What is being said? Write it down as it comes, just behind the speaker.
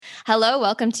Hello,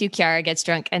 welcome to Kiara Gets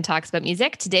Drunk and Talks About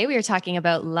Music. Today we are talking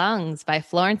about Lungs by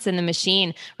Florence and the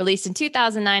Machine, released in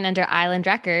 2009 under Island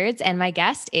Records. And my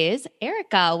guest is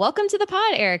Erica. Welcome to the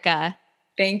pod, Erica.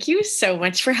 Thank you so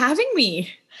much for having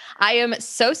me. I am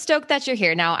so stoked that you're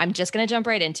here. Now, I'm just going to jump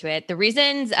right into it. The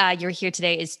reasons you're here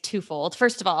today is twofold.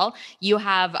 First of all, you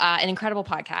have an incredible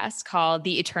podcast called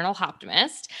The Eternal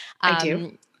Optimist. I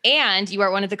do. And you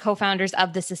are one of the co-founders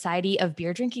of the Society of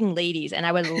Beer Drinking Ladies. And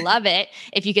I would love it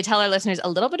if you could tell our listeners a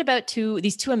little bit about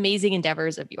these two amazing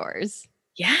endeavors of yours.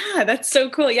 Yeah, that's so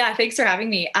cool. Yeah, thanks for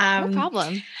having me. No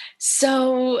problem.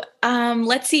 So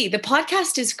let's see. The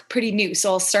podcast is pretty new.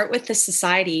 So I'll start with the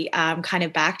society, kind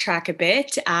of backtrack a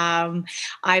bit.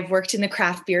 I've worked in the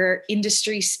craft beer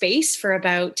industry space for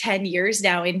about 10 years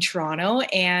now in Toronto.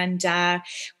 And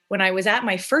when I was at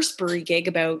my first brewery gig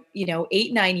about,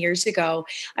 8-9 years ago,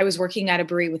 I was working at a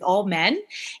brewery with all men,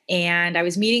 and I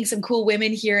was meeting some cool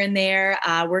women here and there,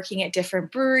 working at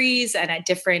different breweries and at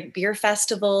different beer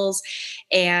festivals.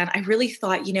 And I really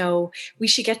thought, we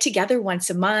should get together once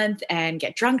a month and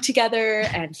get drunk together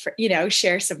and,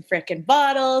 share some frickin'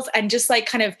 bottles and just like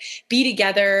kind of be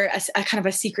together, a kind of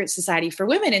a secret society for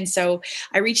women. And so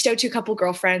I reached out to a couple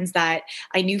girlfriends that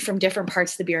I knew from different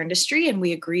parts of the beer industry, and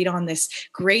we agreed on this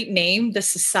great name, the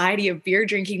Society of Beer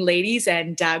Drinking Ladies,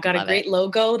 and got a great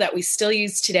logo that we still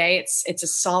use today. It's a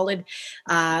solid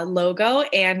logo,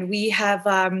 and we have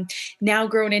now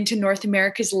grown into North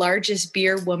America's largest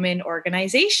beer woman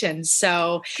organization.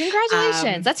 So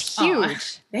congratulations. That's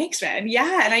huge. Thanks, man.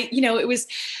 Yeah. And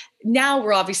now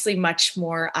we're obviously much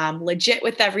more legit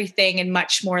with everything and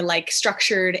much more like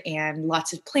structured and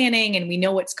lots of planning. And we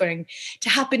know what's going to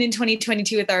happen in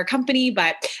 2022 with our company.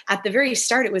 But at the very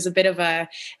start, it was a bit of a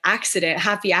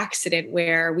happy accident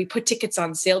where we put tickets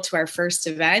on sale to our first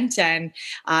event, and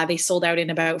they sold out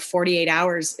in about 48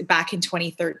 hours back in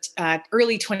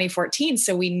early 2014.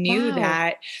 So we knew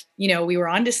that, we were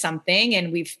onto something,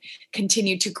 and we've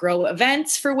continued to grow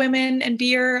events for women and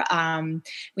beer.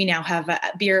 We now have a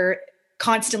beer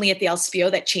constantly at the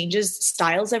LCBO that changes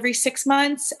styles every 6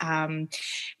 months.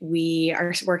 We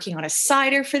are working on a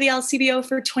cider for the LCBO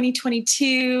for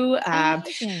 2022.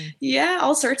 Yeah,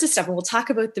 all sorts of stuff. And we'll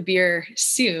talk about the beer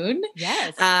soon.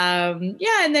 Yes. And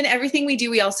then everything we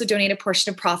do, we also donate a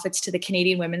portion of profits to the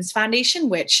Canadian Women's Foundation,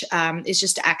 which is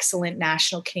just an excellent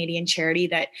national Canadian charity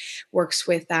that works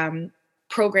with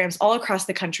programs all across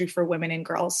the country for women and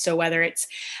girls. So whether it's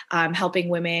helping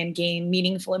women gain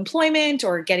meaningful employment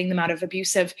or getting them out of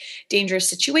abusive, dangerous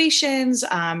situations,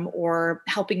 or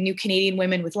helping new Canadian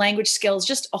women with language skills,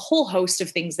 just a whole host of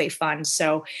things they fund.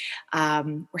 So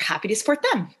we're happy to support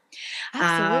them.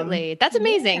 Absolutely. That's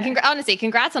amazing. Yeah. Honestly,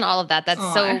 congrats on all of that.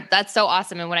 That's so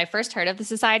awesome. And when I first heard of the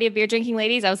Society of Beer Drinking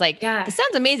Ladies, I was like, this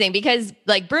sounds amazing, because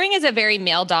like brewing is a very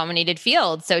male dominated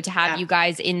field. So to have you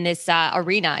guys in this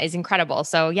arena is incredible.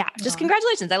 So just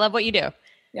congratulations. I love what you do.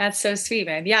 That's so sweet,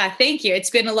 man. Yeah, thank you. It's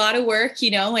been a lot of work,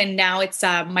 and now it's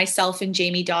myself and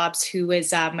Jamie Dobbs, who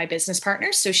is my business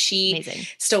partner. So she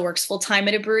still works full-time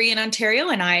at a brewery in Ontario,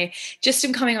 and I just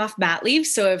am coming off mat leave.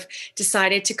 So I've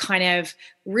decided to kind of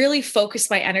really focus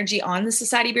my energy on the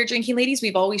Society of Beer Drinking Ladies.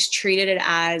 We've always treated it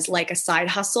as like a side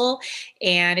hustle,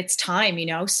 and it's time,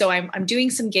 So I'm doing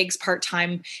some gigs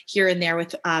part-time here and there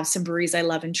with some breweries I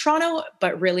love in Toronto,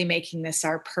 but really making this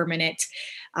our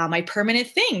my permanent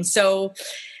thing. So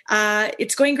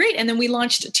it's going great. And then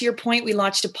to your point, we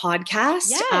launched a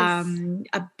podcast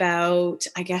about,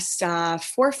 I guess, 4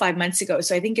 or 5 months ago.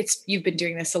 So I think you've been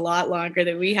doing this a lot longer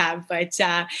than we have, but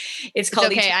it's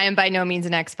called. Okay. I am by no means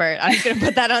an expert. I'm just going to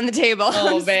put that on the table.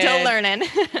 I'm still learning.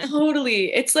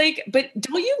 Totally. It's like, but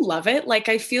don't you love it? Like,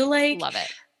 I feel like. Love it.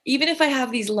 Even if I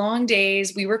have these long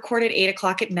days, we record at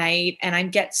 8:00 at night, and I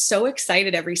get so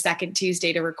excited every second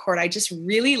Tuesday to record. I just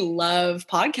really love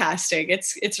podcasting.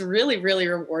 It's really, really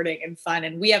rewarding and fun.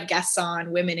 And we have guests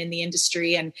on, women in the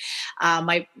industry, and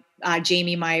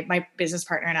Jamie, my business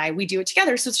partner, and we do it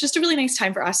together. So it's just a really nice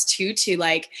time for us too, to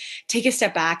like take a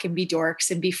step back and be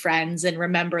dorks and be friends, and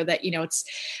remember that, it's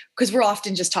because we're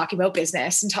often just talking about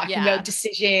business and talking about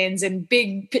decisions and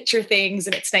big picture things.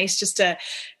 And it's nice just to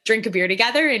drink a beer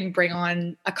together and bring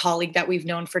on a colleague that we've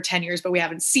known for 10 years, but we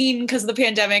haven't seen because of the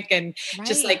pandemic, and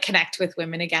just like connect with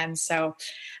women again. So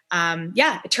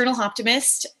Eternal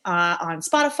Optimist on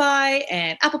Spotify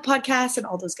and Apple Podcasts and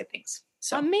all those good things.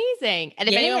 So amazing. And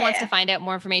if anyone wants to find out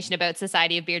more information about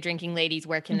Society of Beer Drinking Ladies,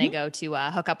 where can they go to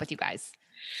hook up with you guys?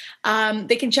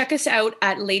 They can check us out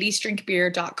at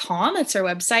ladiesdrinkbeer.com. That's our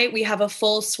website. We have a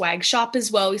full swag shop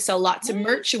as well. We sell lots of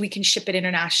merch, and we can ship it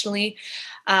internationally.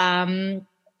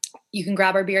 You can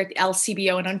grab our beer at the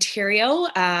LCBO in Ontario.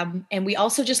 And we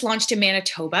also just launched in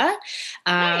Manitoba.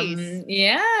 Nice.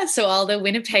 Yeah. So all the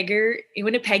Winnipeggers. Yeah,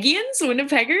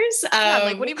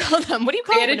 like what do you call them? What do you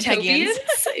call Manitobians?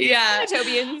 Yeah.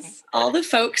 Manitobians. All the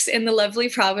folks in the lovely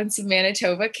province of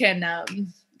Manitoba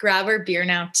can grab our beer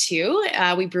now too.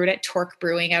 We brewed at Torque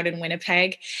Brewing out in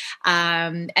Winnipeg.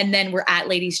 And then we're at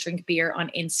Ladies Drink Beer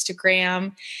on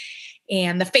Instagram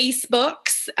and the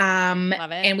Facebooks.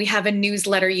 Love it. And we have a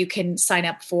newsletter you can sign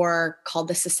up for called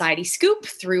the Society Scoop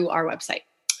through our website.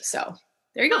 So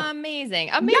there you go. Amazing.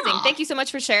 Yeah. Thank you so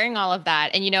much for sharing all of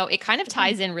that. And, it kind of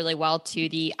ties in really well to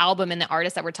the album and the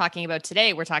artist that we're talking about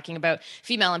today. We're talking about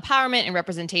female empowerment and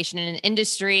representation in an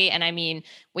industry. And I mean,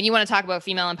 when you want to talk about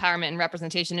female empowerment and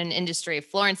representation in industry,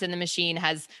 Florence and the Machine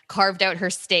has carved out her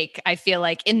stake, I feel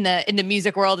like, in the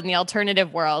music world and the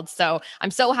alternative world. So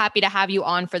I'm so happy to have you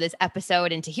on for this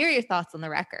episode and to hear your thoughts on the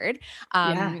record.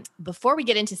 Before we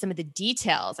get into some of the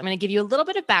details, I'm going to give you a little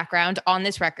bit of background on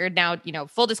this record. Now,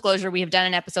 full disclosure, we have done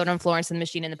an episode on Florence and the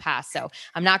Machine in the past, so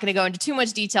I'm not going to go into too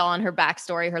much detail on her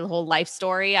backstory, her whole life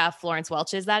story, Florence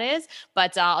Welch's, that is,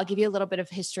 but I'll give you a little bit of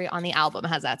history on the album.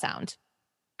 How's that sound?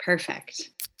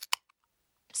 Perfect.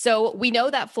 So we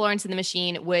know that Florence and the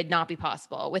Machine would not be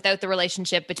possible without the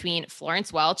relationship between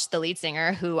Florence Welch, the lead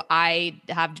singer, who I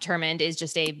have determined is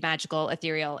just a magical,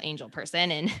 ethereal angel person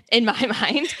in my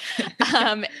mind,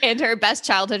 and her best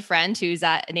childhood friend, whose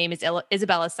name is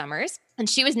Isabella Summers. And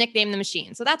she was nicknamed the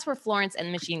Machine. So that's where Florence and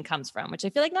the Machine comes from, which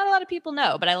I feel like not a lot of people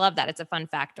know, but I love that. It's a fun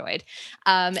factoid.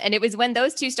 And it was when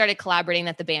those two started collaborating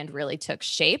that the band really took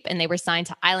shape, and they were signed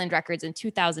to Island Records in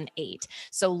 2008.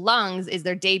 So Lungs is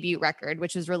their debut record,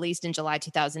 which was released in July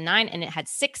 2009, and it had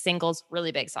 6 singles,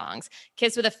 really big songs: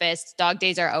 Kiss with a Fist, Dog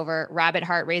Days Are Over, Rabbit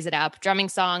Heart, Raise It Up, Drumming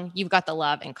Song, You've Got the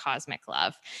Love, and Cosmic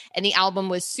Love. And the album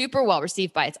was super well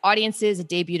received by its audiences. It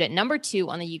debuted at number 2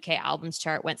 on the UK albums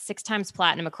chart, went 6 times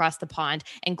platinum across the pond,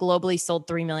 and globally sold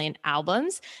 3 million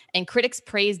albums. And critics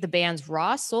praised the band's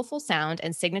raw, soulful sound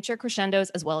and signature crescendos,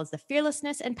 as well as the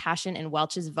fearlessness and passion in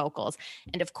Welch's vocals.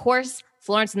 And of course,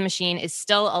 Florence and the Machine is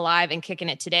still alive and kicking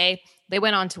it today. They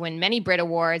went on to win many Brit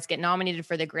Awards, get nominated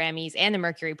for the Grammys and the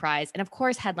Mercury Prize, and of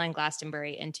course, headline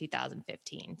Glastonbury in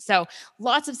 2015. So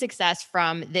lots of success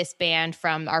from this band,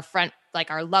 from our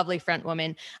lovely front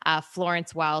woman,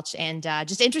 Florence Welch, and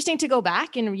just interesting to go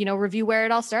back and, review where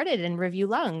it all started and review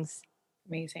Lungs.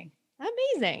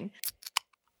 Amazing.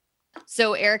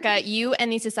 So Erica, you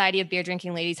and the Society of Beer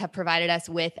Drinking Ladies have provided us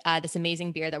with this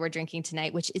amazing beer that we're drinking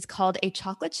tonight, which is called a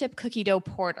chocolate chip cookie dough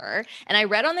porter. And I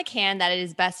read on the can that it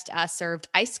is best served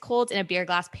ice cold in a beer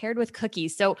glass paired with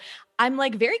cookies. So I'm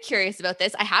very curious about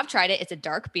this. I have tried it. It's a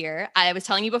dark beer. I was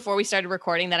telling you before we started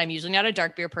recording that I'm usually not a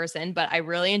dark beer person, but I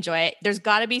really enjoy it. There's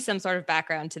got to be some sort of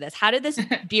background to this. How did this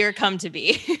beer come to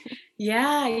be?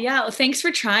 Yeah. Well, thanks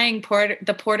for trying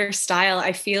the porter style.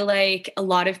 I feel like a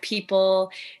lot of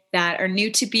people that are new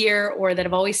to beer or that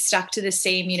have always stuck to the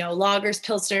same, lagers,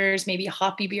 pilsners, maybe a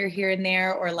hoppy beer here and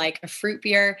there, or like a fruit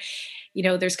beer.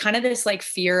 There's kind of this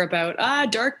fear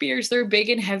about dark beers. They're big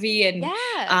and heavy and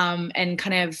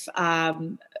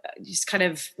just kind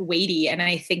of weighty. And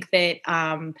I think that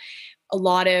a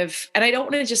lot of, and I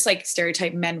don't want to just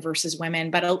stereotype men versus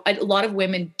women, but a lot of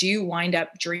women do wind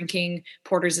up drinking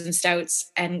porters and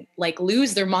stouts and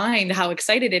lose their mind how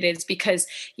excited it is because,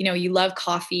 you love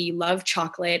coffee, you love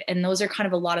chocolate, and those are kind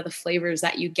of a lot of the flavors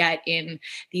that you get in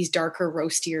these darker,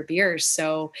 roastier beers.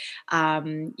 So,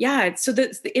 so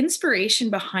the inspiration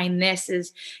behind this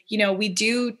is, we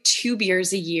do 2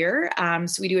 beers a year.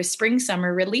 So we do a spring,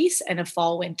 summer release and a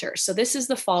fall, winter. So this is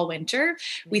the fall, winter.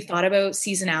 We thought about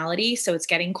seasonality. So it's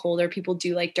getting colder. People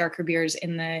do like darker beers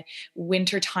in the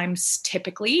winter times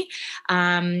typically.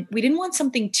 We didn't want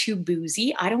something too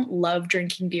boozy. I don't love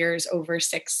drinking beers over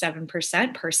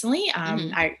 6-7% personally.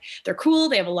 They're cool.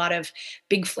 They have a lot of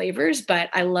big flavors,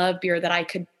 but I love beer that I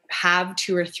could have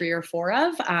 2 or 3 or 4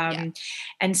 of.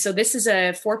 And so this is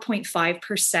a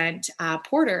 4.5%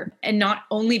 porter. And not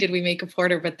only did we make a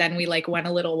porter, but then we went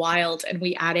a little wild and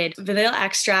we added vanilla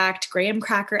extract, graham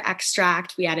cracker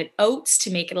extract. We added oats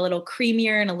to make it a little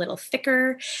creamier and a little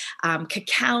thicker,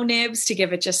 cacao nibs to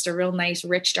give it just a real nice,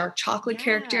 rich, dark chocolate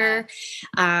character.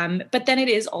 But then it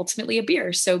is ultimately a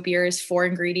beer. So beer is 4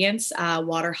 ingredients,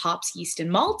 water, hops, yeast,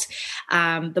 and malt.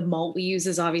 The malt we use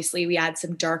is obviously we add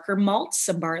some darker malts,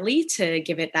 some barley barley to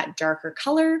give it that darker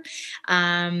color.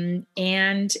 And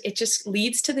it just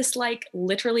leads to this like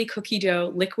literally cookie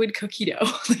dough, liquid cookie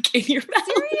dough, like in your mouth.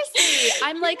 Seriously,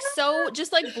 I'm like so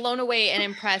just like blown away and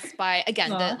impressed by,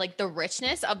 again, the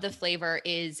richness of the flavor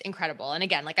is incredible. And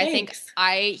again, like I think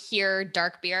I hear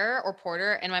dark beer or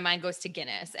porter and my mind goes to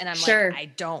Guinness, and I'm like,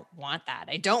 I don't want that.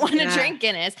 I don't want to drink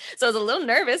Guinness. So I was a little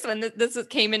nervous when this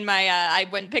came in my, I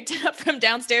went and picked it up from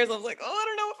downstairs. I was like, oh, I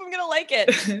don't know if I'm going to like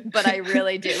it, but I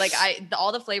really do. Like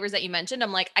all the flavors that you mentioned,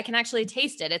 I'm like, I can actually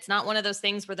taste it. It's not one of those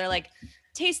things where they're like,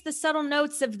 taste the subtle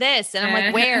notes of this. And I'm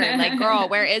like, where? Like, girl,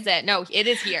 where is it? No, it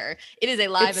is here. It is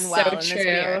alive and well in this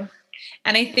beer.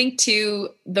 And I think too,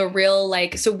 the real,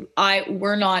 like, so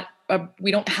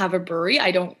we don't have a brewery.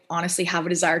 I don't honestly have a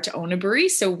desire to own a brewery.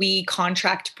 So we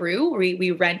contract brew.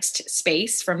 We rent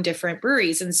space from different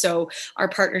breweries. And so our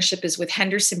partnership is with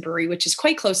Henderson Brewery, which is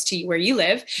quite close to where you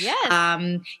live,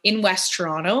 in West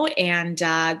Toronto. And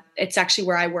it's actually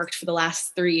where I worked for the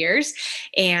last 3 years.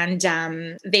 And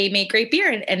they make great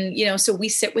beer. And, you know, so we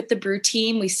sit with the brew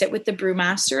team, we sit with the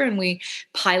brewmaster, and we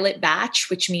pilot batch,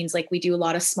 which means like we do a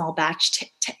lot of small batch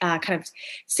kind of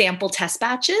sample test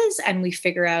batches, and we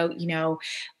figure out, you know,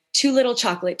 too little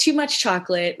chocolate, too much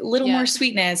chocolate, a little more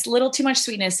sweetness, little too much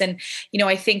sweetness. And, you know,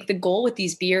 I think the goal with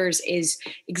these beers is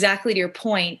exactly to your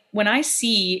point. When I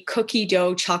see cookie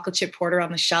dough chocolate chip porter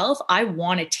on the shelf, I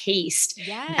want to taste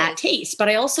that taste, but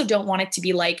I also don't want it to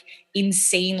be like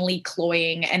insanely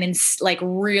cloying and like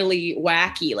really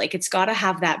wacky. Like it's got to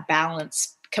have that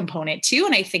balance component too.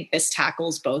 And I think this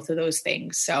tackles both of those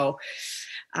things. So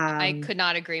I could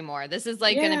not agree more. This is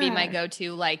like going to be my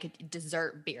go-to like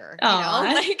dessert beer. You know?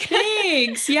 Like,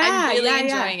 thanks. Yeah, I'm really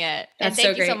enjoying it. That's and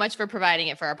thank you so much for providing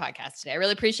it for our podcast today. I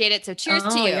really appreciate it. So cheers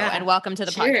to you and welcome to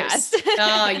the podcast.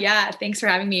 Oh yeah. Thanks for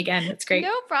having me again. It's great.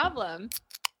 No problem.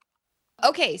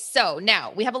 Okay, so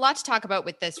now we have a lot to talk about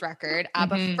with this record.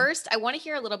 But first, I want to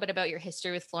hear a little bit about your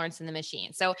history with Florence and the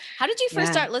Machine. So how did you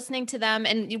first start listening to them,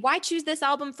 and why choose this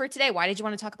album for today? Why did you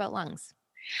want to talk about Lungs?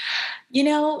 You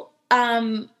know,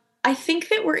 I think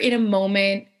that we're in a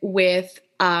moment with,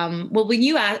 when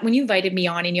you invited me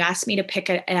on and you asked me to pick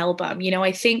an album, you know,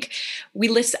 I think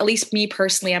at least me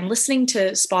personally, I'm listening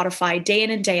to Spotify day in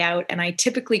and day out, and I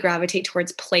typically gravitate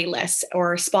towards playlists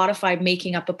or Spotify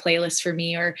making up a playlist for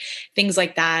me or things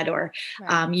like that. Or,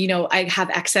 you know, I have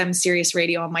XM Sirius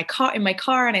Radio in my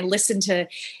car, and I listen to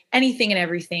anything and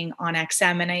everything on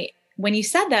XM. And when you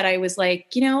said that, I was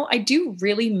like, you know, I do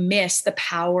really miss the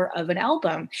power of an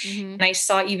album. And I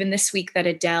saw even this week that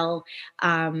Adele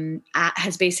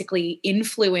has basically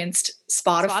influenced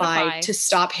Spotify to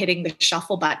stop hitting the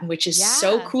shuffle button, which is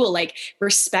so cool. Like,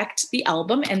 respect the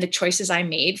album and the choices I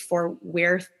made for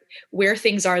where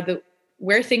things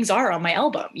are on my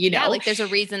album, you know? Yeah, like there's a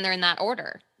reason they're in that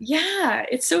order. Yeah,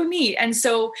 it's so neat. And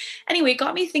so anyway, it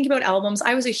got me thinking about albums.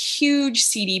 I was a huge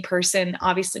CD person.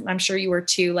 Obviously, I'm sure you were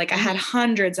too. Like I had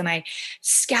hundreds, and I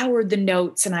scoured the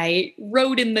notes and I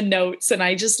wrote in the notes, and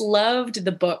I just loved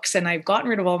the books, and I've gotten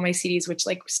rid of all my CDs, which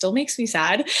like still makes me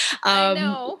sad. I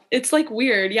know. It's like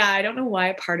weird. Yeah. I don't know why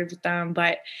I parted with them,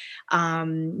 but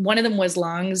one of them was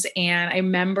Lungs. And I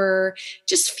remember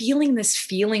just feeling this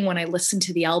feeling when I listened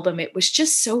to the album. It was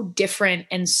just so different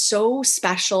and so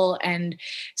special and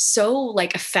so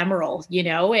like ephemeral, you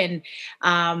know? And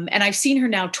I've seen her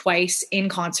now twice in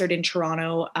concert in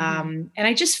Toronto. And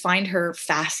I just find her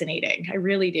fascinating. I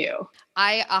really do.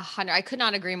 I could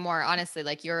not agree more, honestly.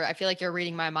 Like I feel like you're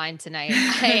reading my mind tonight.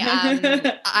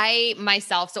 I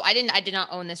myself, so I did not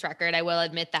own this record. I will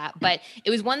admit that, but it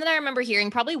was one that I remember hearing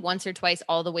probably once or twice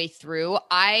all the way through.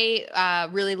 I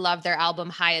really love their album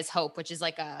High as Hope, which is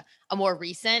like a more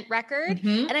recent record.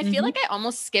 And I feel like I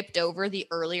almost skipped over the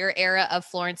earlier era of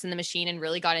Florence and the Machine and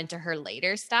really got into her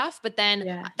later stuff. But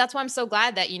then that's why I'm so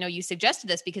glad that, you know, you suggested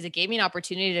this, because it gave me an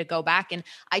opportunity to go back. And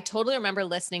I totally remember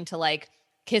listening to like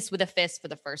Kiss with a Fist for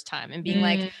the first time and being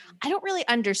like, I don't really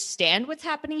understand what's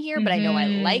happening here, but I know I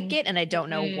like it and I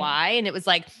don't know why. And it was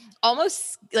like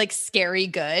almost like scary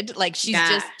good. Like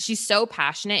she's so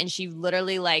passionate, and she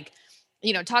literally like,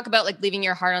 you know, talk about like leaving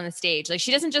your heart on the stage. Like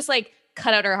she doesn't just like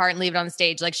cut out her heart and leave it on the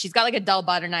stage. Like she's got like a dull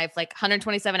butter knife, like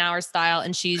 127 hours style.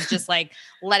 And she's just like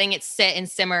letting it sit and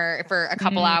simmer for a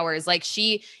couple hours. Like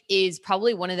she is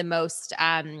probably one of the most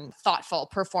thoughtful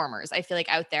performers I feel like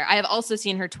out there. I have also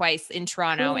seen her twice in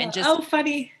Toronto and just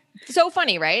funny. So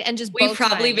funny, right? And just we've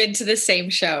probably been to the same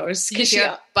shows. Because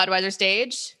you're Budweiser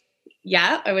stage.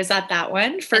 Yeah, I was at that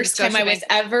one. First time I was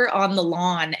ever on the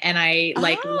lawn, and I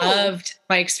loved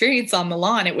my experience on the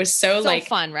lawn. It was so like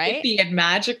fun, right? hippie and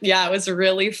magic. Yeah, it was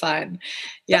really fun.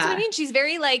 That's what I mean. She's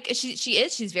very like,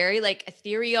 she's very like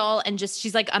ethereal and just,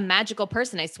 she's like a magical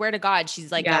person. I swear to God, she's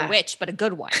like a witch, but a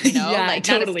good one, you know, like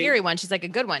not a scary one. She's like a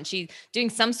good one. She's doing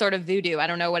some sort of voodoo. I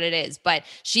don't know what it is, but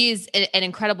she's an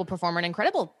incredible performer, an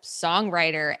incredible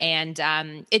songwriter. And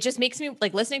it just makes me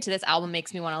like, listening to this album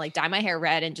makes me want to like dye my hair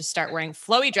red and just start wearing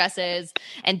flowy dresses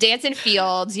and dance in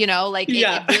fields, you know, like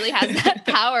it really has that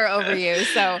power over you.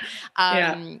 So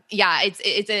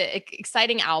it's an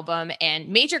exciting album, and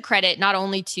major credit not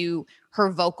only to her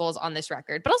vocals on this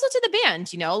record, but also to the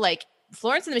band, you know, like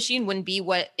Florence and the Machine wouldn't be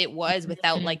what it was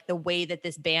without like the way that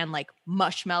this band like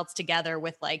mush melts together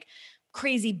with like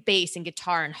crazy bass and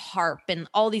guitar and harp and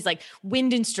all these like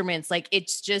wind instruments. Like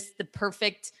it's just the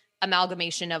perfect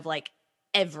amalgamation of like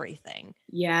everything.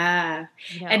 Yeah.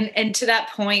 You know? And to that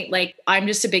point, like I'm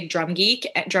just a big drummer geek.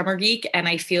 And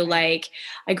I feel like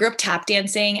I grew up tap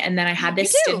dancing, and then I had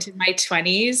this stint in my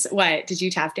 20s. What, did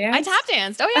you tap dance? I tap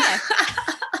danced. Oh yeah.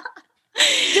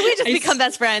 Did we just become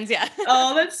best friends? Yeah.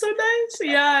 Oh, that's so nice.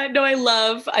 Yeah. No, I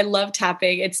love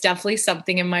tapping. It's definitely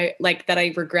something in my, like, that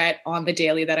I regret on the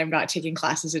daily that I'm not taking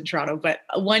classes in Toronto, but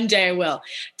one day I will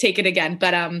take it again.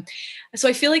 But, so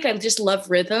I feel like I just love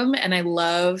rhythm, and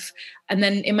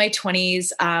then in my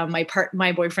 20s,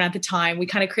 my boyfriend at the time, we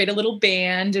kind of create a little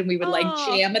band, and we would like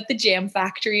jam at the Jam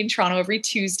Factory in Toronto every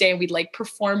Tuesday. And we'd like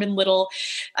perform in little,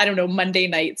 I don't know, Monday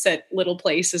nights at little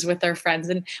places with our friends.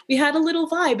 And we had a little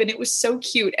vibe, and it was so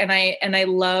cute. And I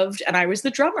loved, and I was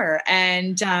the drummer,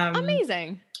 and,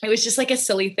 amazing. It was just like a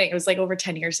silly thing. It was like over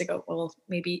 10 years ago. Well,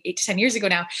 maybe 8 to 10 years ago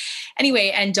now.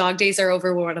 Anyway, and Dog Days Are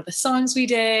Over were one of the songs we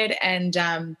did,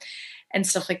 and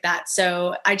stuff like that.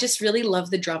 So I just really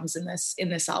love the drums in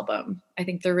this album. I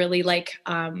think they're really like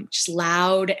just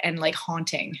loud and like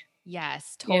haunting.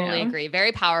 Yes, totally agree.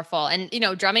 Very powerful. And you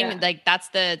know, drumming, like that's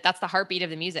the heartbeat of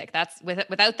the music. That's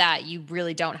without that, you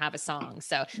really don't have a song.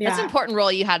 So that's an important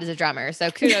role you had as a drummer.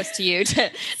 So kudos to you to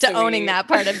owning that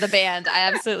part of the band. I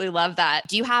absolutely love that.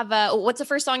 Do you have what's the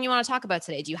first song you want to talk about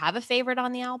today? Do you have a favorite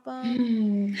on the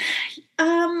album?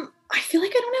 I feel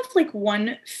like I don't have like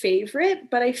one favorite,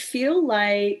 but I feel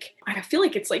like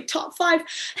it's like top 5.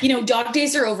 You know, Dog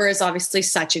Days Are Over is obviously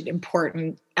such an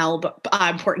important album,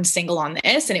 important single on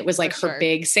this, and it was like her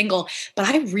big single. But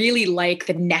I really like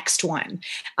the next one,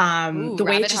 the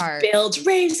way it just builds,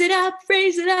 raise it up.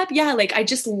 Yeah, like I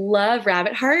just love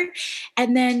Rabbit Heart,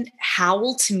 and then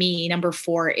Howl to me, number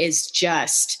 4 is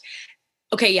just.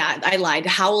 Okay, yeah, I lied.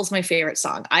 Howl's my favorite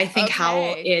song. I think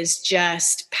Howl is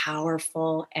just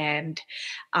powerful and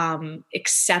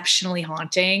exceptionally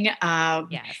haunting,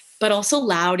 but also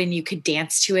loud, and you could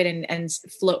dance to it and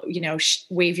flow, you know,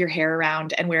 wave your hair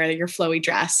around and wear your flowy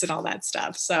dress and all that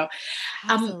stuff. So,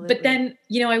 but then,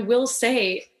 you know, I will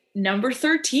say number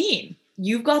 13.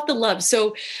 You've Got the Love.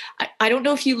 So I don't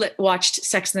know if you watched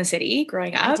Sex and the City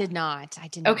growing up. I did not.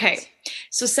 Okay.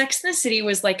 So Sex and the City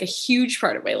was like a huge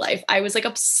part of my life. I was like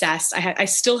obsessed. I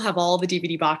still have all the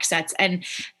DVD box sets, and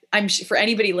for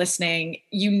anybody listening,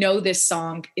 you know, this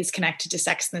song is connected to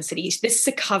Sex and the City. This is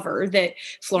a cover that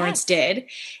Florence did.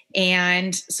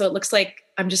 And so it looks like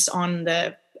I'm just on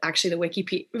the wiki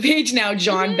page now,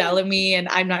 John Bellamy, and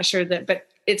I'm not sure but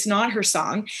it's not her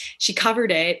song. She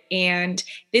covered it. And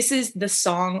this is the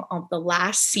song of the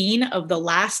last scene of the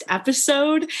last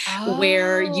episode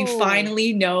where you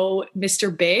finally know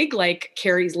Mr. Big, like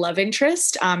Carrie's love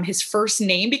interest, his first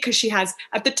name, because she has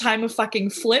at the time a fucking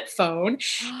flip phone.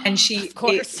 And of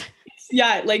course.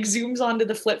 It like zooms onto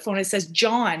the flip phone. It says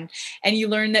John, and you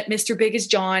learn that Mr. Big is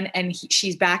John, and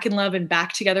she's back in love and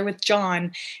back together with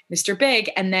John, Mr. Big.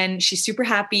 And then she's super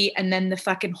happy. And then the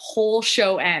fucking whole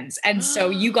show ends. And so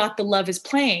You Got the Love is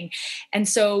playing. And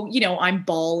so, you know, I'm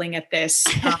bawling at this.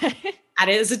 That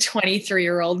is a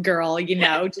 23-year-old girl, you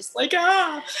know, just like, You're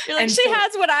like, and she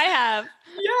has what I have.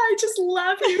 Yeah, I just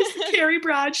love it. Carrie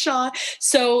Bradshaw.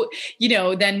 So, you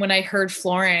know, then when I heard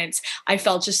Florence, I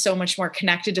felt just so much more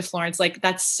connected to Florence. Like,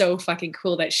 that's so fucking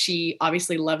cool that she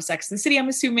obviously loves Sex and the City, I'm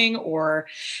assuming, or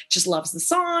just loves the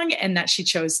song, and that she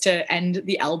chose to end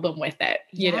the album with it,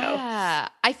 you know? Yeah.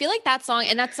 I feel like that song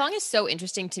is so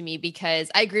interesting to me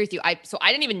because I agree with you. So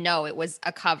I didn't even know it was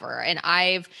a cover, and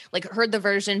I've like heard the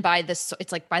version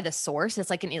it's like by The Source. It's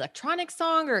like an electronic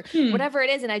song or whatever it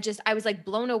is. And I was like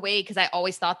blown away because I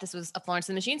always thought this was a Florence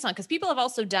and the Machine song, because people have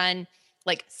also done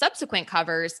like subsequent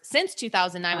covers since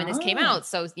 2009 when this came out.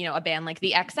 So, you know, a band like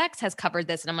the XX has covered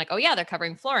this, and I'm like, oh yeah, they're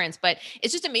covering Florence. But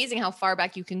it's just amazing how far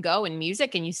back you can go in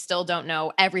music and you still don't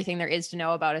know everything there is to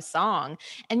know about a song.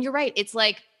 And you're right. It's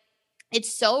like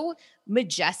it's so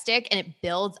majestic and it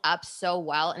builds up so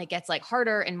well, and it gets like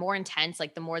harder and more intense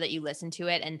like the more that you listen to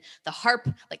it, and the harp,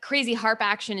 like crazy harp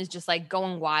action is just like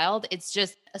going wild. It's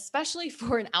just, especially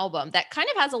for an album that kind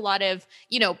of has a lot of,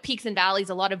 you know, peaks and valleys,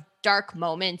 a lot of dark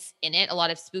moments in it, a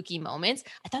lot of spooky moments.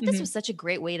 I thought this was such a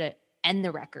great way to end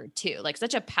the record too. Like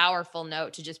such a powerful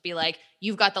note to just be like,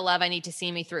 you've got the love I need to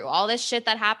see me through all this shit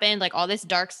that happened, like all this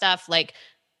dark stuff, like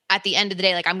at the end of the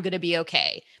day, like I'm going to be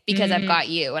okay because I've got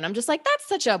you. And I'm just like, that's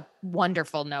such a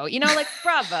wonderful note, you know, like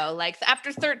bravo. Like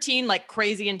after 13, like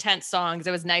crazy intense songs,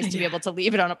 it was nice to be able to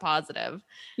leave it on a positive.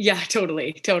 Yeah,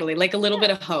 totally. Totally. Like a little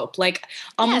bit of hope, like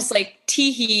almost like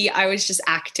teehee. I was just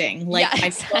acting like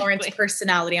my Florence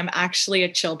personality. I'm actually a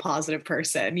chill, positive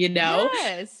person, you know,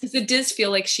 because it does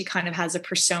feel like she kind of has a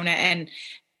persona. And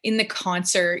in the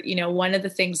concert, you know, one of the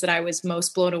things that I was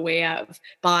most blown away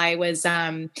by was,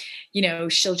 you know,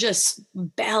 she'll just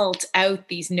belt out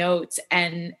these notes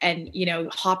and, you know,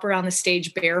 hop around the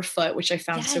stage barefoot, which I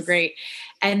found so great.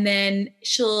 And then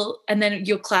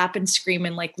you'll clap and scream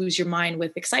and like lose your mind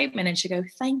with excitement. And she'll go,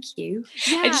 thank you.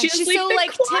 Yeah, and she's so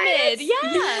like timid.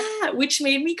 Yeah. Which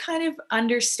made me kind of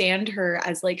understand her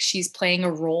as like, she's playing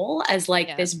a role as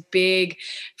like this big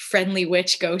friendly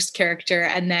witch ghost character.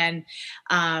 And then,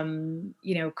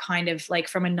 you know, kind of like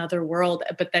from another world,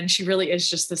 but then she really is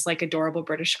just this like adorable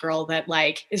British girl that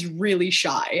like is really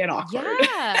shy and awkward.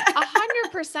 Yeah, 100%.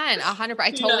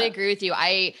 I totally agree with you.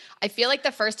 I feel like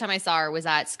the first time I saw her was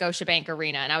at Scotiabank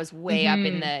Arena, and I was way up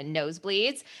in the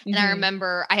nosebleeds. And I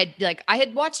remember I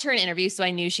had watched her in interviews, so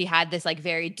I knew she had this like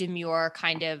very demure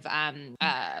kind of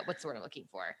what's the word I'm looking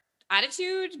for?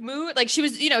 Attitude, mood. Like she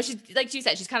was, you know, she's like you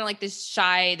said, she's kind of like this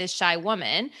shy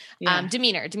woman.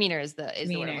 Demeanor is the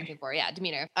word I'm looking for. Yeah,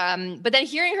 demeanor. But then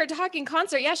hearing her talk in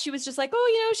concert, she was just like,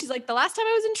 oh, you know, she's like, the last time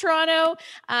I was in Toronto,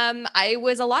 I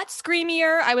was a lot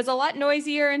screamier, I was a lot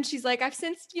noisier, and she's like, I've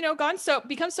since, you know,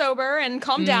 become sober and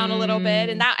calmed down a little bit,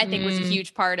 and that I think was a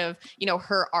huge part of, you know,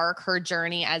 her arc, her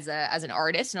journey as an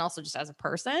artist, and also just as a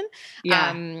person.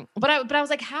 But I was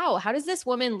like, how does this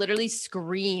woman literally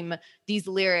scream these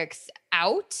lyrics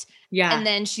out? And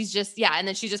then she just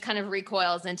kind of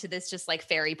recoils into this just like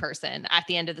fairy person at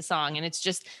the end of the song. And it's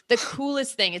just the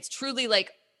coolest thing. It's truly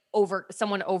like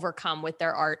someone overcome with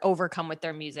their art, overcome with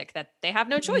their music, that they have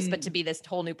no choice but to be this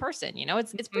whole new person. You know,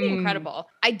 it's pretty incredible.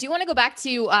 I do want to go back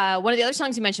to one of the other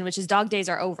songs you mentioned, which is Dog Days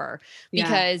Are Over,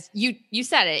 because you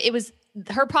said it was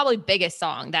her probably biggest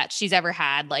song that she's ever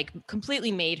had, like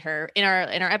completely made her. In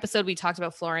our episode, we talked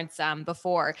about Florence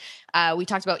before. We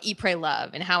talked about Eat, Pray,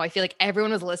 Love, and how I feel like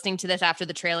everyone was listening to this after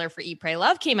the trailer for Eat, Pray,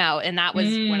 Love came out. And that was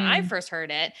when I first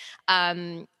heard it.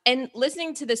 And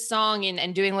listening to this song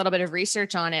and doing a little bit of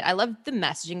research on it, I love the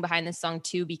messaging behind this song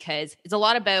too, because it's a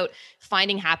lot about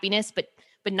finding happiness, but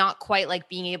not quite like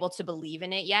being able to believe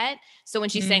in it yet. So when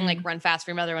she's saying like, run fast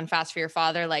for your mother, run fast for your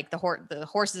father, like the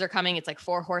horses are coming. It's like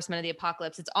 4 horsemen of the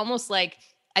apocalypse. It's almost like,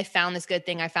 I found this good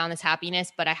thing. I found this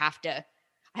happiness, but I have to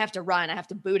run. I have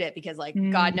to boot it because like,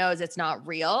 God knows it's not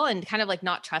real, and kind of like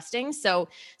not trusting. So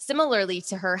similarly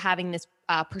to her having this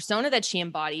persona that she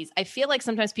embodies, I feel like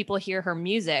sometimes people hear her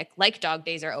music like Dog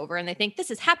Days Are Over and they think this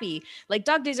is happy, like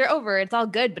Dog Days Are Over, it's all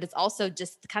good, but it's also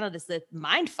just kind of this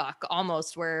mind fuck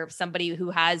almost, where somebody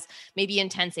who has maybe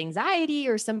intense anxiety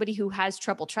or somebody who has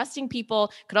trouble trusting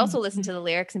people could also listen to the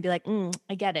lyrics and be like,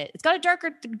 I get it. It's got a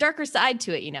darker side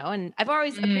to it, you know? And I've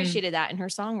always appreciated that in her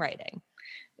songwriting.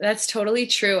 That's totally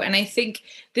true. And I think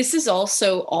this is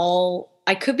also all,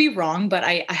 I could be wrong, but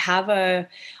I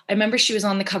remember she was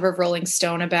on the cover of Rolling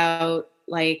Stone about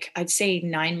like, I'd say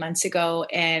 9 months ago.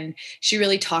 And she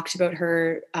really talked about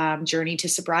her journey to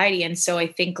sobriety. And so I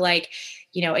think like,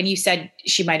 you know, and you said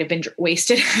she might've been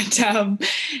wasted at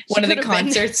one of the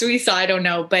concerts we saw, I don't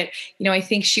know, but you know, I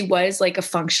think she was like a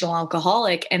functional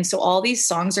alcoholic. And so all these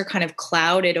songs are kind of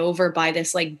clouded over by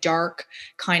this like dark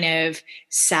kind of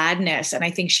sadness. And I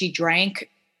think she drank,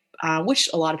 which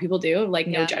a lot of people do, like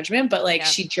no judgment, but like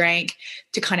she drank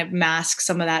to kind of mask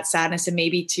some of that sadness. And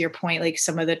maybe to your point, like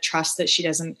some of the trust that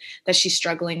she's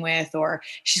struggling with, or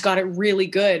she's got it really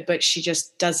good, but she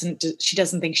just doesn't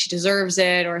think she deserves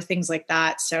it, or things like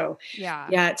that. So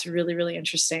yeah, it's really, really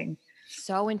interesting.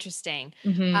 So interesting.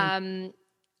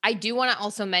 I do want to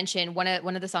also mention one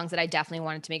of the songs that I definitely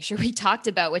wanted to make sure we talked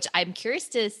about, which I'm curious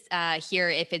to hear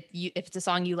if it's a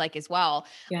song you like as well.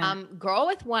 Girl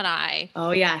with One Eye. Oh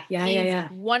yeah.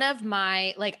 One of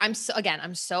my, like, I'm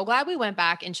so glad we went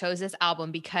back and chose this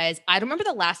album, because I don't remember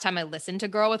the last time I listened to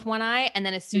Girl with One Eye. And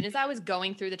then as soon as I was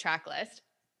going through the track list,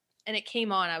 and it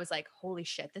came on. I was like, holy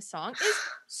shit, this song is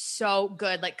so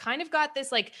good. Like kind of got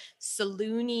this like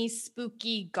saloony,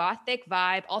 spooky, gothic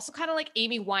vibe. Also kind of like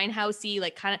Amy Winehousey,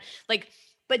 like kind of like,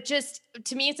 but just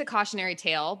to me, it's a cautionary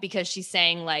tale because she's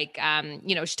saying like,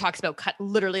 you know, she talks about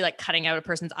literally like cutting out a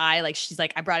person's eye. Like she's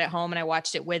like, I brought it home and I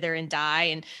watched it wither and die,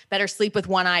 and better sleep with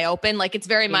one eye open. Like it's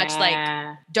very much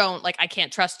like, don't, like, I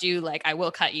can't trust you. Like I will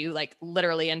cut you, like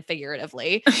literally and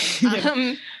figuratively.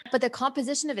 But the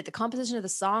composition of it, the composition of the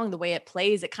song, the way it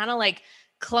plays, it kind of like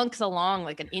clunks along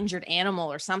like an injured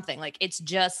animal or something. Like it's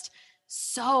just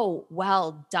so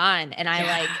well done. And I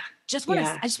like, I just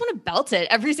want to belt it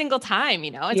every single time,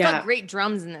 you know. It's got great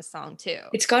drums in this song too.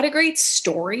 It's got a great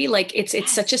story. Like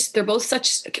it's such a, they're both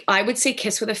such, I would say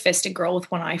Kiss with a Fist and Girl with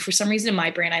One Eye. For some reason in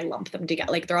my brain, I lump them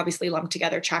together. Like they're obviously lumped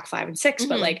together, track 5 and 6,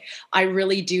 but like I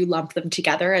really do lump them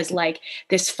together as like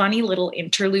this funny little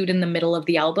interlude in the middle of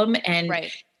the album. And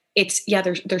it's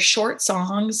they're short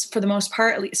songs for the most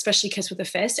part, especially Kiss with a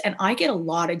Fist. And I get a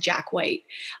lot of Jack White.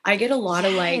 I get a lot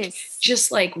of like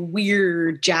just like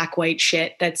weird Jack White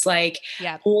shit that's like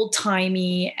old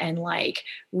timey and like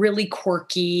really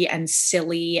quirky and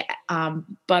silly,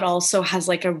 but also has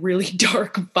like a really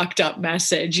dark, fucked up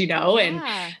message, you know? And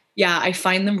I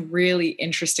find them really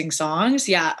interesting songs.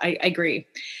 Yeah, I agree.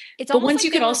 It's but once like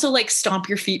you could also like stomp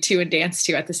your feet to and dance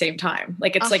to at the same time.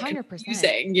 Like it's 100%. Like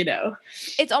confusing, you know?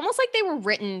 It's almost like they were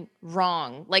written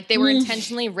wrong. Like they were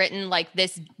intentionally written like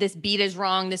this beat is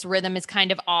wrong. This rhythm is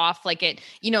kind of off. Like it,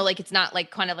 you know, like it's not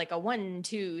like kind of like a 1,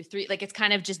 2, 3. Like it's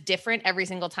kind of just different every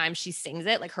single time she sings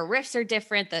it. Like her riffs are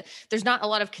different. There's not a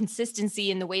lot of consistency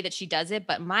in the way that she does it.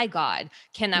 But my God,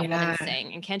 can that woman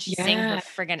sing? And can she sing her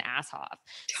friggin' ass off?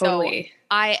 Totally.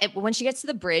 So when she gets to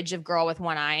the bridge of Girl with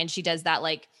One Eye and she does that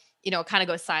like, you know, it kind of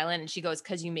goes silent and she goes,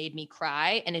 'cause you made me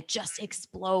cry. And it just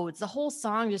explodes. The whole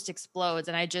song just explodes.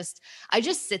 And I just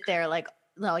sit there like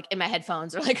in my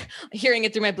headphones or like hearing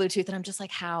it through my Bluetooth. And I'm just like,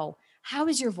 how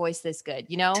is your voice this good?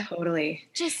 You know? Totally.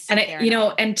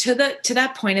 And to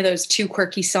that point of those two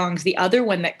quirky songs, the other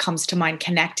one that comes to mind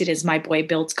connected is My Boy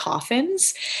Builds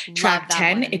Coffins, track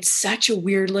 10. One. It's such a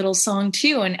weird little song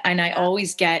too. And I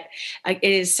always get, it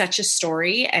is such a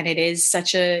story and it is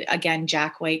such a, again,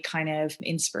 Jack White kind of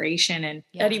inspiration. And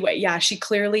anyway, she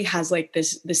clearly has like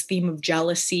this theme of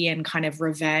jealousy and kind of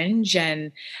revenge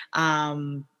and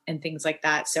things like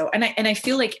that. So, and I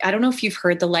feel like, I don't know if you've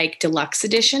heard the like deluxe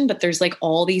edition, but there's like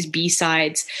all these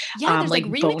B-sides, like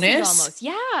bonus. Almost.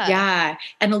 Yeah.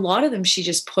 And a lot of them, she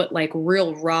just put like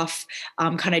real rough,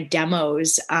 kind of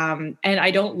demos. And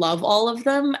I don't love all of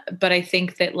them, but I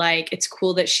think that like, it's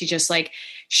cool that she just like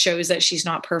shows that she's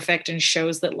not perfect and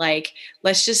shows that like,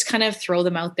 let's just kind of throw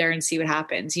them out there and see what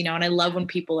happens, you know? And I love when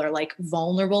people are like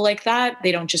vulnerable like that.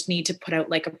 They don't just need to put out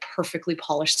like a perfectly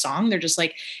polished song. They're just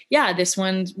like, yeah, this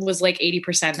one was like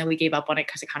 80% and then we gave up on it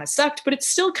because it kind of sucked, but it's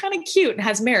still kind of cute and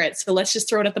has merit. So let's just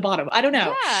throw it at the bottom. I don't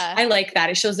know. Yeah. I like that.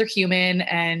 It shows they're human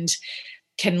and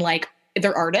can like,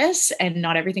 they're artists and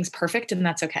not everything's perfect and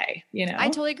that's okay. You know, I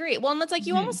totally agree. Well, and it's like,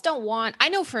 you almost don't want, I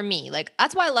know for me, like,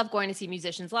 that's why I love going to see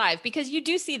musicians live because you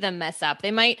do see them mess up.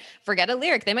 They might forget a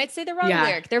lyric. They might say the wrong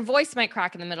lyric. Their voice might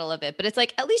crack in the middle of it, but it's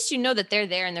like, at least you know that they're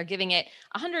there and they're giving it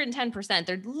 110%.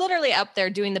 They're literally up there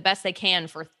doing the best they can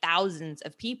for thousands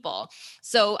of people.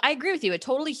 So I agree with you. It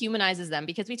totally humanizes them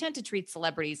because we tend to treat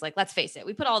celebrities like, let's face it,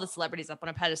 we put all the celebrities up on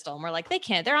a pedestal and we're like,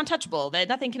 they're untouchable.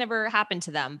 Nothing can ever happen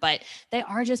to them, but they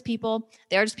are just people.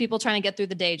 They are just people trying to get through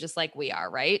the day just like we are,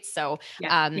 right? So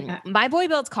My Boy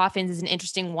Builds Coffins is an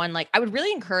interesting one. Like I would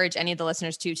really encourage any of the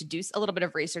listeners to do a little bit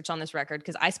of research on this record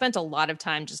because I spent a lot of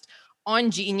time just on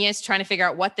Genius trying to figure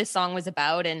out what this song was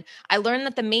about. And I learned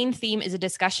that the main theme is a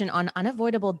discussion on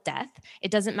unavoidable death. It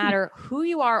doesn't matter who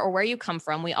you are or where you come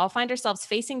from. We all find ourselves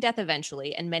facing death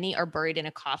eventually, and many are buried in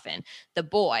a coffin. The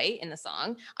boy in the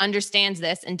song understands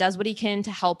this and does what he can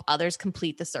to help others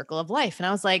complete the circle of life. And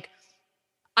I was like,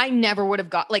 I never would have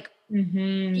got like,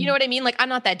 you know what I mean? Like, I'm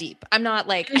not that deep. I'm not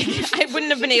like, I wouldn't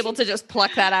have been able to just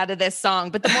pluck that out of this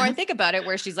song. But the more I think about it,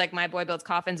 where she's like, my boy builds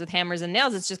coffins with hammers and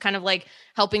nails, it's just kind of like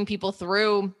helping people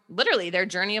through literally their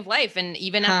journey of life. And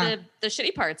even at the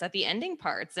shitty parts, at the ending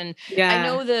parts. And I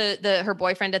know her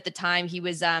boyfriend at the time, he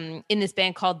was in this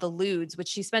band called The Ludes, which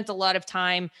she spent a lot of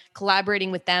time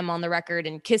collaborating with them on the record,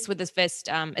 and Kiss with His Fist,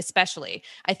 especially,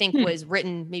 I think was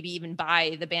written maybe even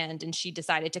by the band, and she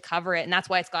decided to cover it. And that's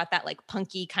why it's got that like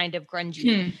punky kind of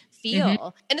grungy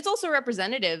feel. And it's also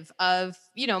representative of,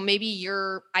 you know, maybe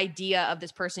your idea of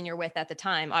this person you're with at the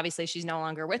time. Obviously she's no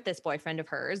longer with this boyfriend of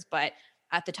hers, but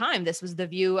at the time this was the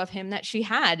view of him that she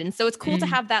had. And so it's cool to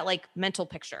have that like mental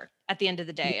picture at the end of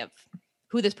the day of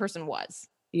who this person was.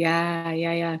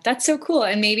 Yeah. That's so cool.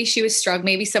 And maybe she was struggling,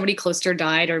 maybe somebody close to her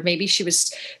died, or maybe she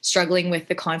was struggling with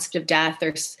the concept of death,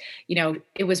 or,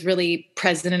 it was really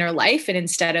present in her life. And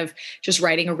instead of just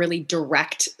writing a really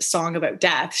direct song about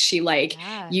death, she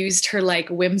used her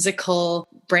whimsical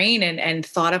brain and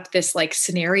thought up this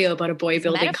scenario about a boy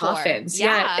building metaphor. coffins.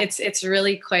 Yeah. It's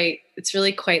really quite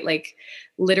like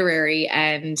literary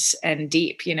and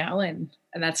deep,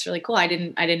 and that's really cool. I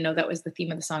didn't know that was the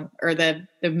theme of the song, or the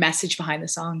message behind the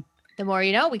song. The more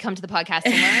you know. We come to the podcast to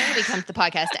learn. We come to the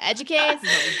podcast to educate.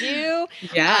 This is what we do.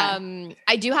 Yeah.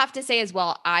 I do have to say as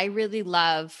well, I really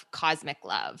love Cosmic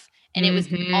Love. And it was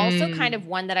also kind of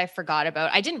one that I forgot about.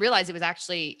 I didn't realize it was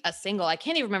actually a single. I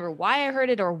can't even remember why I heard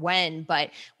it or when, but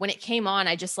when it came on,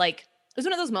 I just it was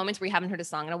one of those moments where you haven't heard a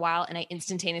song in a while, and I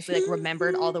instantaneously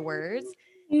remembered all the words.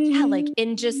 Yeah,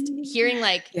 in just hearing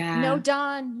no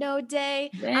dawn, no day,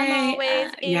 I'm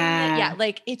always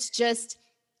in it's just,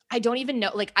 I don't even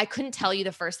know. I couldn't tell you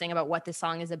the first thing about what this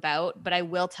song is about, but I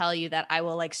will tell you that I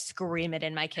will scream it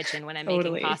in my kitchen when I'm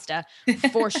making pasta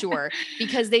for sure,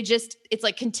 because it's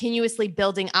continuously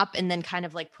building up and then kind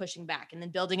of pushing back and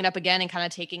then building it up again and kind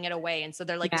of taking it away. And so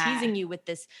they're teasing you with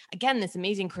this, again, this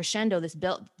amazing crescendo, this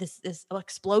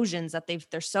explosions that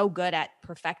they're so good at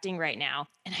perfecting right now.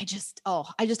 And I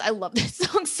love this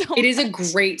song so much. It is a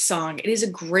great song.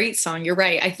 You're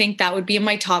right. I think that would be in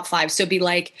my top 5. So it'd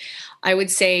be I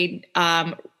would say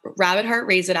Rabbit Heart,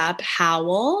 Raise It Up,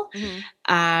 Howl,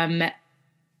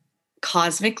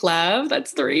 Cosmic Love.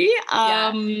 That's 3.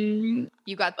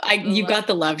 You got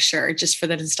the Love, sure, just for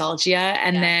the nostalgia.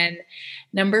 And then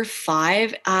number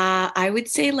 5, I would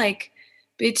say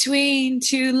Between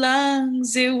Two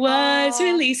Lungs, it was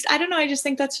released. I don't know. I just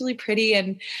think that's really pretty.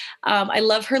 And I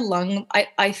love her lung.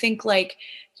 I think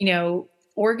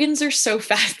organs are so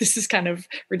fast. This is kind of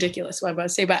ridiculous what I'm about to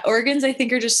say, but organs I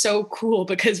think are just so cool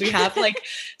because we have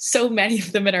so many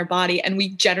of them in our body, and we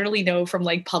generally know from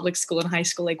public school and high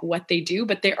school what they do,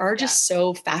 but they are just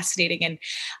so fascinating.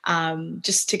 And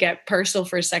just to get personal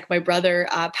for a sec, my brother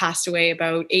passed away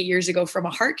about 8 years ago from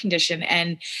a heart condition,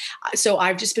 and so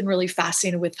I've just been really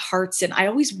fascinated with hearts. And I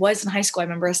always was in high school. I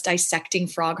remember us dissecting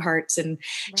frog hearts and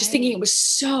just thinking it was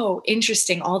so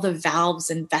interesting, all the valves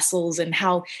and vessels and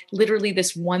how literally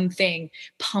this one thing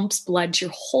pumps blood to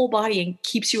your whole body and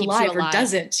keeps you alive or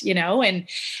doesn't,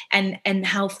 and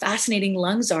how fascinating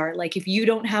lungs are. If you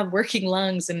don't have working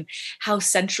lungs, and how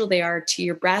central they are to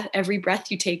your breath, every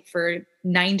breath you take for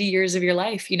 90 years of your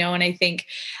life, and I think,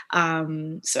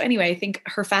 so anyway, I think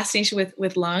her fascination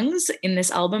with lungs in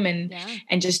this album and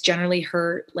just generally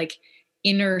her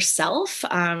inner self,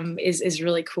 is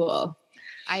really cool.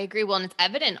 I agree. Well, and it's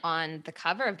evident on the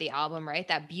cover of the album, right?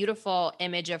 That beautiful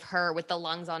image of her with the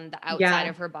lungs on the outside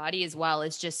of her body as well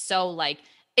is just so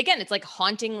again, it's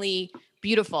hauntingly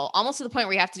beautiful, almost to the point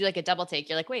where you have to do a double take.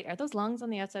 You're like, wait, are those lungs on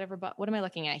the outside of her butt? What am I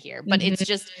looking at here? But it's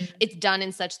just, it's done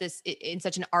in such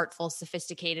an artful,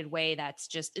 sophisticated way. That's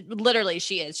just literally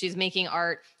she's making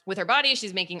art with her body.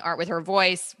 She's making art with her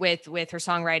voice, with her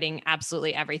songwriting,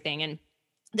 absolutely everything. And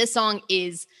this song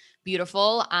is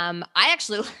beautiful. I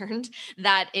actually learned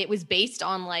that it was based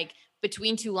on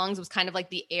Between Two Lungs was kind of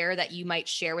the air that you might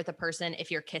share with a person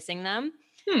if you're kissing them.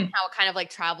 How it kind of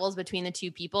travels between the two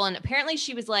people. And apparently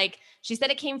she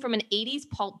said it came from an 80s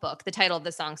pulp book. The title of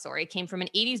the song, sorry, came from an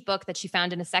 80s book that she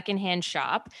found in a secondhand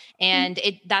shop. And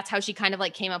that's how she kind of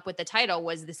came up with the title,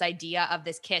 was this idea of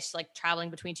this kiss, traveling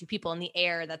between two people in the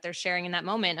air that they're sharing in that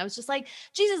moment. I was just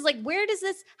Jesus,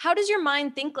 how does your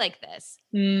mind think like this?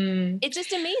 It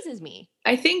just amazes me.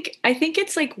 I think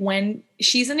it's when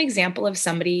she's an example of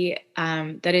somebody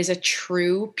that is a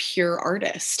true, pure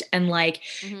artist, and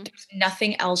there's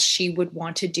nothing else she would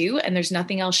want to do, and there's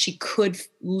nothing else she could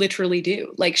literally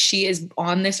do. She is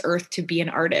on this earth to be an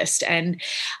artist. And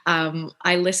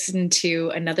I listened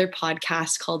to another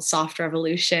podcast called Soft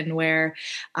Revolution, where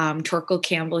Torkel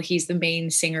Campbell, he's the main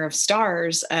singer of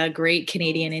Stars, a great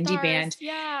Canadian indie band.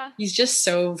 Yeah, he's just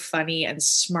so funny and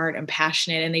smart and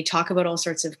passionate, and they talk about all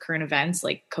sorts of current events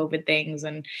like COVID things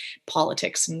and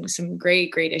politics and some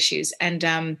great issues.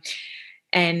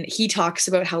 And he talks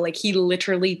about how he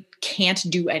literally can't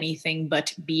do anything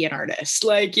but be an artist,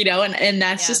 and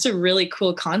that's just a really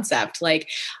cool concept.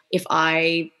 If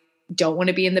I don't want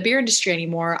to be in the beer industry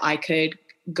anymore, I could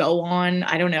go on,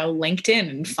 I don't know, LinkedIn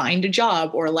and find a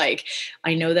job, or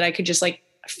I know that I could just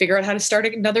figure out how to start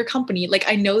another company.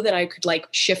 I know that I could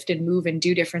shift and move and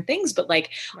do different things, but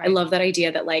I love that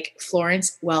idea that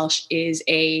Florence Welch is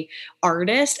a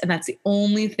artist, and that's the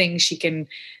only thing she can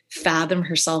fathom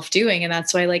herself doing. And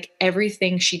that's why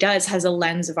everything she does has a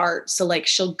lens of art. So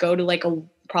she'll go to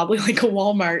probably a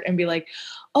Walmart and be like,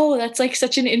 oh, that's like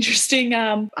such an interesting,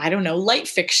 I don't know, light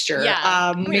fixture.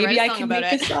 Yeah. Maybe I can make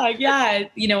a song. Yeah.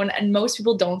 You know, and most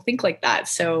people don't think like that.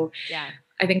 So yeah,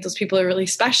 I think those people are really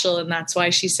special, and that's why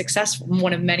she's successful.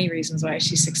 One of many reasons why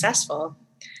she's successful.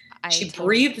 She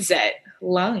breathes it.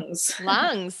 Lungs.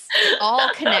 It all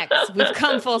connects. We've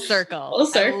come full circle. Full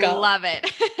circle. I love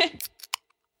it.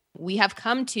 We have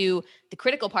come to the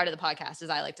critical part of the podcast, as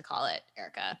I like to call it,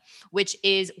 Erica, which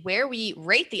is where we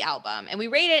rate the album, and we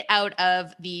rate it out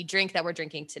of the drink that we're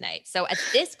drinking tonight. So at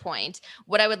this point,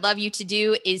 what I would love you to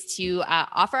do is to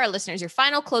offer our listeners your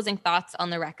final closing thoughts on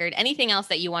the record, anything else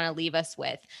that you want to leave us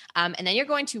with. And then you're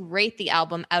going to rate the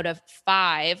album out of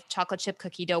 5 chocolate chip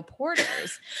cookie dough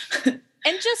porters.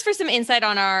 And just for some insight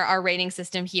on our rating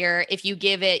system here, if you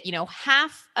give it,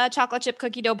 half a chocolate chip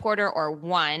cookie dough porter or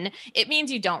 1, it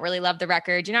means you don't really love the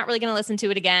record. You're not really going to listen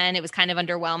to it again. It was kind of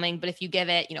underwhelming. But if you give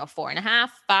it, 4.5,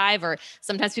 5, or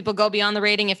sometimes people go beyond the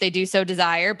rating if they do so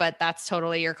desire, but that's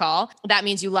totally your call. That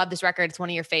means you love this record. It's one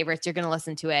of your favorites. You're going to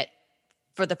listen to it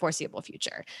for the foreseeable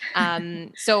future.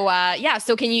 So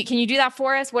can you do that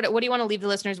for us? What do you want to leave the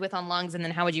listeners with on Lungs, and then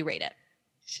how would you rate it?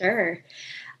 Sure.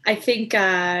 I think,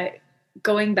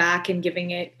 going back and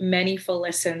giving it many full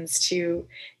listens to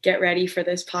get ready for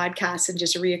this podcast and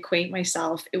just reacquaint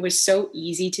myself. It was so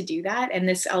easy to do that. And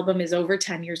this album is over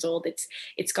 10 years old.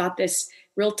 It's got this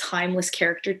real timeless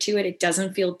character to it. It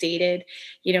doesn't feel dated.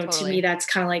 Totally. To me, that's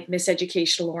kind of like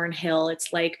Miseducation of Lauryn Hill.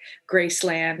 It's like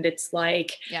Graceland. It's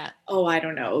like, I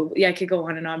don't know. Yeah, I could go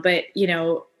on and on. But,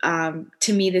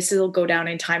 to me, this will go down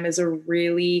in time as a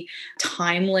really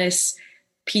timeless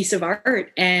piece of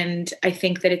art. And I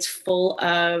think that it's full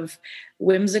of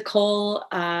whimsical,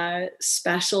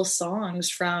 special songs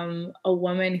from a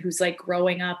woman who's like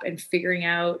growing up and figuring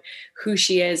out who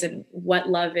she is and what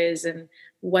love is and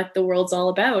what the world's all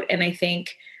about. And I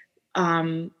think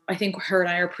her and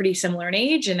I are pretty similar in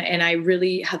age, and I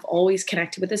really have always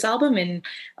connected with this album. And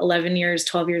 11 years,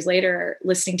 12 years later,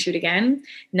 listening to it again,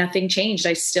 nothing changed.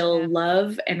 I still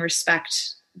love and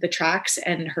respect the tracks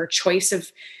and her choice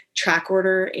of track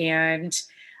order and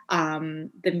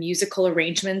the musical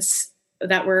arrangements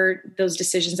those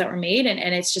decisions that were made.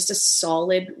 And it's just a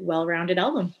solid, well-rounded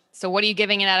album. So what are you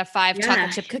giving it out of 5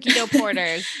 chocolate chip cookie dough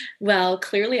porters? Well,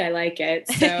 clearly I like it.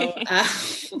 So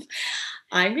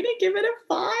I'm going to give it a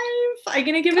 5. I'm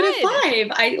going to give it a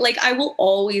 5. I will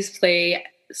always play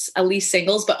at least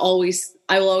singles, but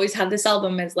I will always have this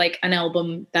album as like an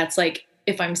album that's like,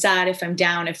 if I'm sad, if I'm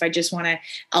down, if I just want an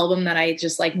album that I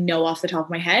just like know off the top of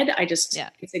my head,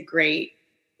 it's a great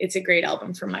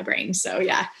album for my brain. So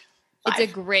yeah. 5.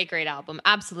 It's a great album.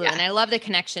 Absolutely. Yeah. And I love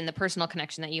the personal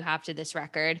connection that you have to this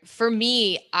record. For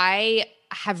me, I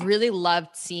have really loved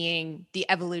seeing the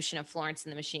evolution of Florence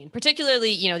and the Machine,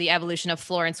 particularly, the evolution of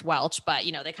Florence Welch, but,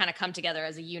 they kind of come together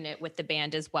as a unit with the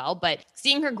band as well. But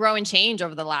seeing her grow and change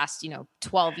over the last,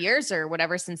 12 years or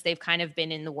whatever, since they've kind of been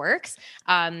in the works.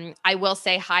 I will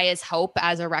say High as Hope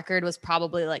as a record was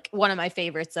probably like one of my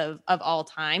favorites of all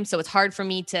time. So it's hard for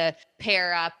me to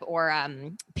pair up or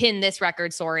pin this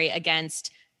record,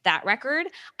 against that record.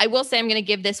 I will say I'm going to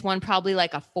give this one probably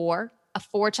like a 4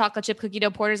 chocolate chip cookie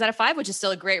dough porters out of 5, which is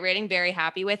still a great rating. Very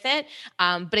happy with it.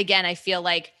 But again, I feel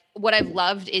like what I've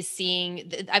loved is seeing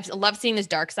this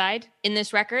dark side in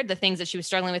this record, the things that she was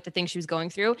struggling with, the things she was going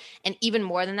through. And even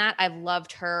more than that, I've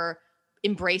loved her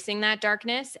embracing that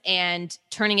darkness and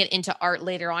turning it into art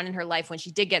later on in her life when she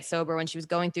did get sober, when she was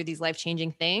going through these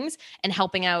life-changing things and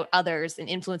helping out others and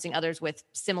influencing others with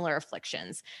similar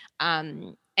afflictions.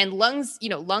 And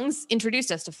Lungs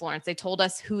introduced us to Florence. They told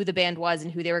us who the band was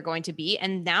and who they were going to be.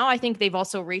 And now I think they've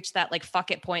also reached that like fuck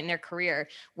it point in their career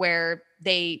where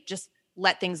they just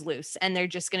let things loose and they're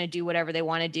just going to do whatever they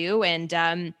want to do. And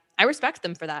I respect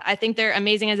them for that. I think they're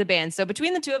amazing as a band. So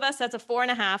between the two of us, that's a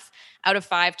 4.5 out of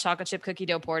 5 chocolate chip cookie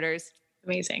dough porters.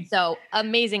 Amazing. So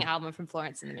amazing album from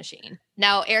Florence and the Machine.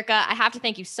 Now, Erica, I have to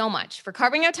thank you so much for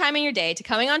carving out time in your day to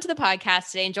coming onto the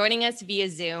podcast today and joining us via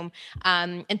Zoom.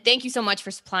 And thank you so much for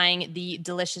supplying the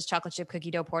delicious chocolate chip cookie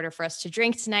dough porter for us to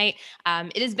drink tonight.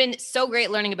 It has been so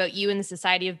great learning about you and the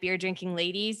Society of Beer Drinking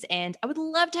Ladies. And I would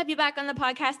love to have you back on the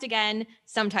podcast again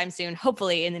sometime soon,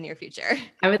 hopefully in the near future.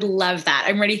 I would love that.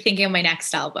 I'm already thinking of my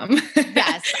next album.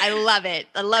 Yes, I love it.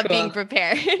 I love being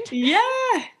prepared. Yeah.